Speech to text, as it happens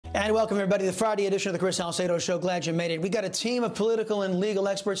And welcome, everybody, to the Friday edition of the Chris Salcedo Show. Glad you made it. We got a team of political and legal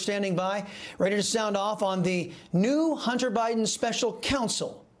experts standing by, ready to sound off on the new Hunter Biden Special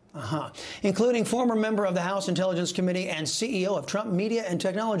Counsel, including former member of the House Intelligence Committee and CEO of Trump Media and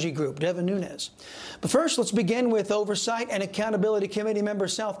Technology Group, Devin Nunes. But first, let's begin with Oversight and Accountability Committee member,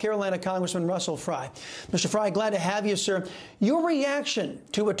 South Carolina Congressman Russell Fry. Mr. Fry, glad to have you, sir. Your reaction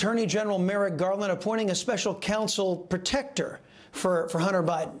to Attorney General Merrick Garland appointing a special counsel protector for Hunter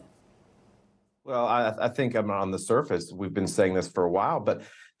Biden? Well, I think on the surface, we've been saying this for a while, but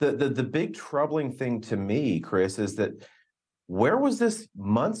the big troubling thing to me, Chris, is that where was this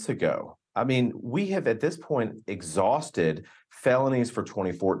months ago? I mean, we have at this point exhausted felonies for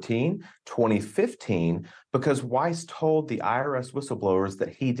 2014, 2015, because Weiss told the IRS whistleblowers that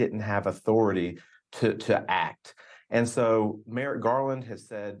he didn't have authority to act. And so Merrick Garland has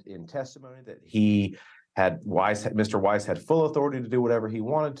said in testimony that Mr. Weiss had full authority to do whatever he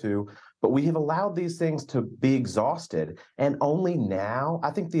wanted to, but we have allowed these things to be exhausted. And only now, I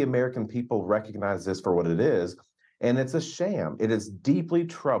think the American people recognize this for what it is, and it's a sham. It is deeply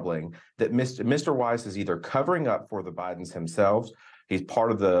troubling that Mr. Weiss is either covering up for the Bidens himself, he's part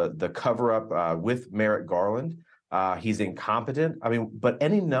of the cover-up with Merrick Garland, he's incompetent. I mean, but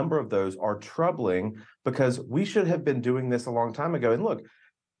any number of those are troubling because we should have been doing this a long time ago. And look,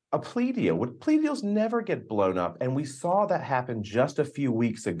 a plea deals never get blown up, and we saw that happen just a few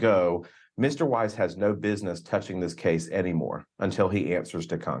weeks ago. Mr. Weiss has no business touching this case anymore until he answers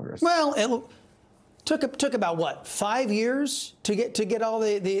to Congress. Well, it took about what, 5 years to get all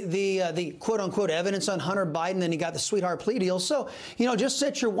the quote unquote evidence on Hunter Biden, and he got the sweetheart plea deal. So just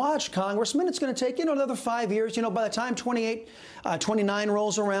set your watch, Congressman. It's going to take another 5 years. By the time 29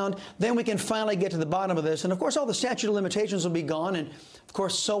 rolls around, then we can finally get to the bottom of this. And of course, all the statute of limitations will be gone, and of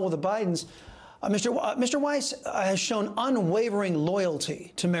course, so will the Bidens. Mr. Weiss has shown unwavering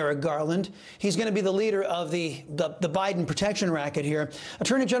loyalty to Merrick Garland. He's going to be the leader of the Biden protection racket here.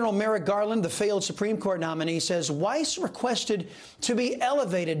 Attorney General Merrick Garland, the failed Supreme Court nominee, says Weiss requested to be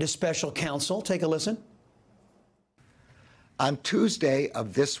elevated to special counsel. Take a listen. On Tuesday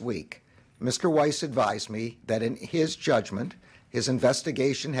of this week, Mr. Weiss advised me that in his judgment, his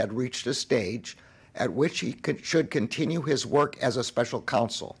investigation had reached a stage at which he should continue his work as a special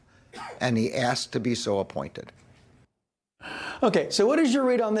counsel, and he asked to be so appointed. Okay, so what is your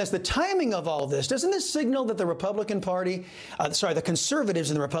read on this? The timing of all this, doesn't this signal that the Republican Party, the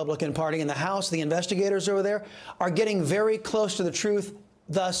conservatives in the Republican Party in the House, the investigators over there, are getting very close to the truth,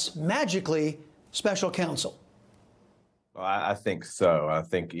 thus magically special counsel? Well, I think so. I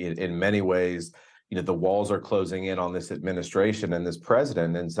think in many ways, the walls are closing in on this administration and this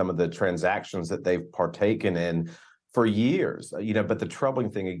president and some of the transactions that they've partaken in for years. But the troubling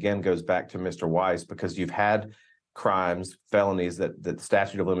thing, again, goes back to Mr. Weiss, because you've had crimes, felonies that the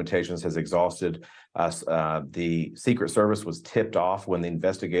statute of limitations has exhausted. The Secret Service was tipped off when the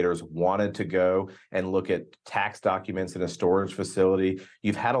investigators wanted to go and look at tax documents in a storage facility.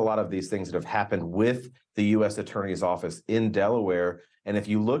 You've had a lot of these things that have happened with the U.S. Attorney's Office in Delaware. And if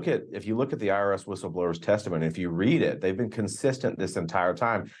you look at the IRS whistleblower's testimony, if you read it, they've been consistent this entire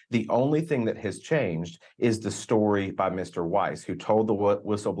time. The only thing that has changed is the story by Mr. Weiss, who told the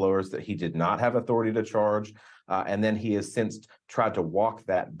whistleblowers that he did not have authority to charge. And then he has since tried to walk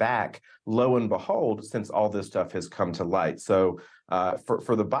that back, lo and behold, since all this stuff has come to light. So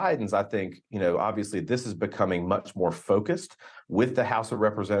for the Bidens, I think, obviously this is becoming much more focused with the House of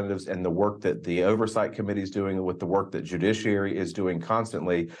Representatives and the work that the Oversight Committee is doing, with the work that Judiciary is doing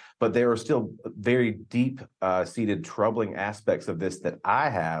constantly. But there are still very deep-seated troubling aspects of this that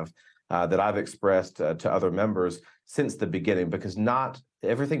I've expressed to other members since the beginning, because not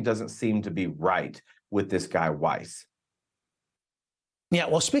everything doesn't seem to be right with this guy Weiss. Yeah,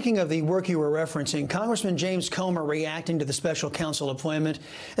 well, speaking of the work you were referencing, Congressman James Comer reacting to the special counsel appointment.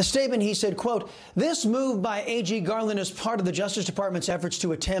 A statement, he said, quote, "This move by AG Garland is part of the Justice Department's efforts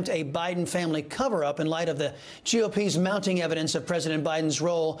to attempt a Biden family cover-up in light of the GOP's mounting evidence of President Biden's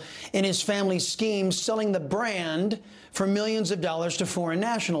role in his family's schemes selling the brand for millions of dollars to foreign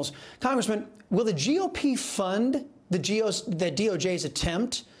nationals." Congressman, will the GOP fund the DOJ's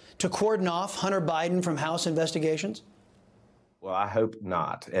attempt to cordon off Hunter Biden from House investigations? Well, I hope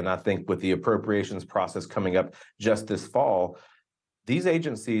not. And I think with the appropriations process coming up just this fall, these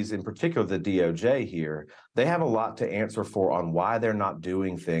agencies, in particular the DOJ here, they have a lot to answer for on why they're not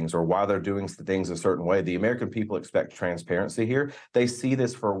doing things or why they're doing things a certain way. The American people expect transparency here. They see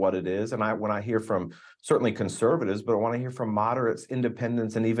this for what it is. And when I hear from certainly conservatives, but I want to hear from moderates,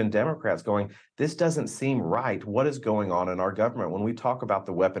 independents, and even Democrats going, this doesn't seem right. What is going on in our government? When we talk about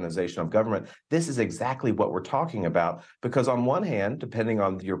the weaponization of government, this is exactly what we're talking about. Because on one hand, depending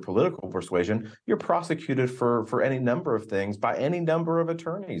on your political persuasion, you're prosecuted for any number of things by any number of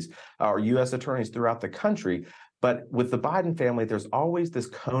attorneys or U.S. attorneys throughout the country. But with the Biden family, there's always this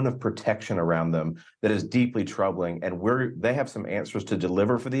cone of protection around them that is deeply troubling. And they have some answers to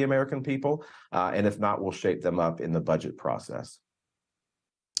deliver for the American people. And if not, we'll shape them up in the budget process.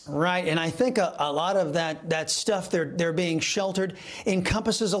 Right, and I think a lot of that stuff they're being sheltered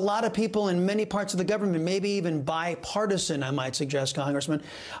encompasses a lot of people in many parts of the government, maybe even bipartisan, I might suggest, Congressman.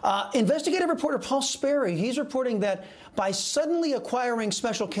 Investigative reporter Paul Sperry, he's reporting that by suddenly acquiring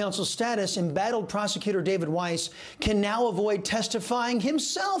special counsel status, embattled prosecutor David Weiss can now avoid testifying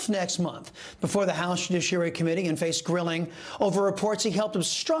himself next month before the House Judiciary Committee and face grilling over reports he helped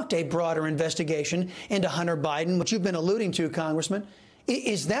obstruct a broader investigation into Hunter Biden, which you've been alluding to, Congressman.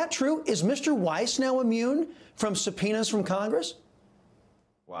 Is that true? Is Mr. Weiss now immune from subpoenas from Congress?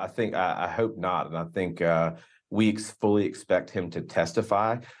 Well, I hope not. And I think we fully expect him to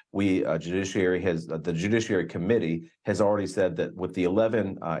testify. The Judiciary Committee has already said that with the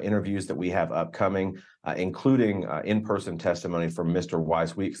 11 interviews that we have upcoming, including in-person testimony from Mr.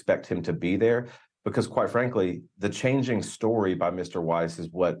 Weiss, we expect him to be there. Because quite frankly, the changing story by Mr. Weiss is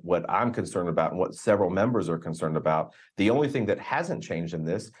what I'm concerned about and what several members are concerned about. The only thing that hasn't changed in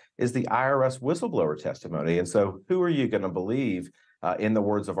this is the IRS whistleblower testimony. And so who are you going to believe, in the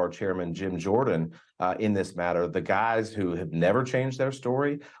words of our chairman, Jim Jordan, in this matter, the guys who have never changed their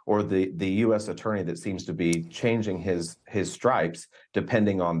story or the U.S. attorney that seems to be changing his stripes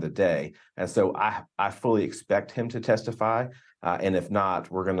depending on the day? And so I fully expect him to testify. And if not,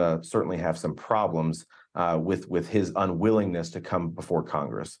 we're going to certainly have some problems with his unwillingness to come before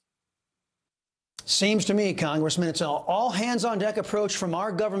Congress. Seems to me, Congressman, it's an all-hands-on-deck approach from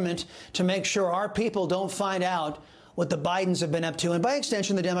our government to make sure our people don't find out what the Bidens have been up to, and by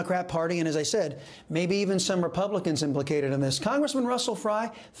extension, the Democrat Party, and as I said, maybe even some Republicans implicated in this. Congressman Russell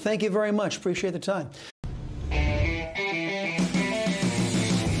Fry, thank you very much. Appreciate the time.